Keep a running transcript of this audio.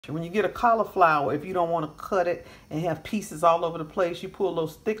When you get a cauliflower, if you don't want to cut it and have pieces all over the place, you pull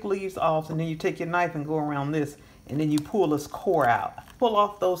those thick leaves off, and then you take your knife and go around this, and then you pull this core out. Pull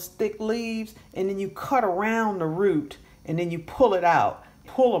off those thick leaves, and then you cut around the root, and then you pull it out.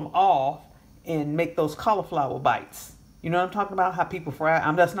 Pull them off and make those cauliflower bites. You know what I'm talking about? How people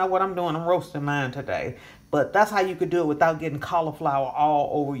fry. That's not what I'm doing. I'm roasting mine today. But that's how you could do it without getting cauliflower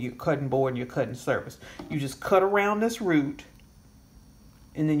all over your cutting board and your cutting surface. You just cut around this root,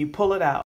 and then you pull it out.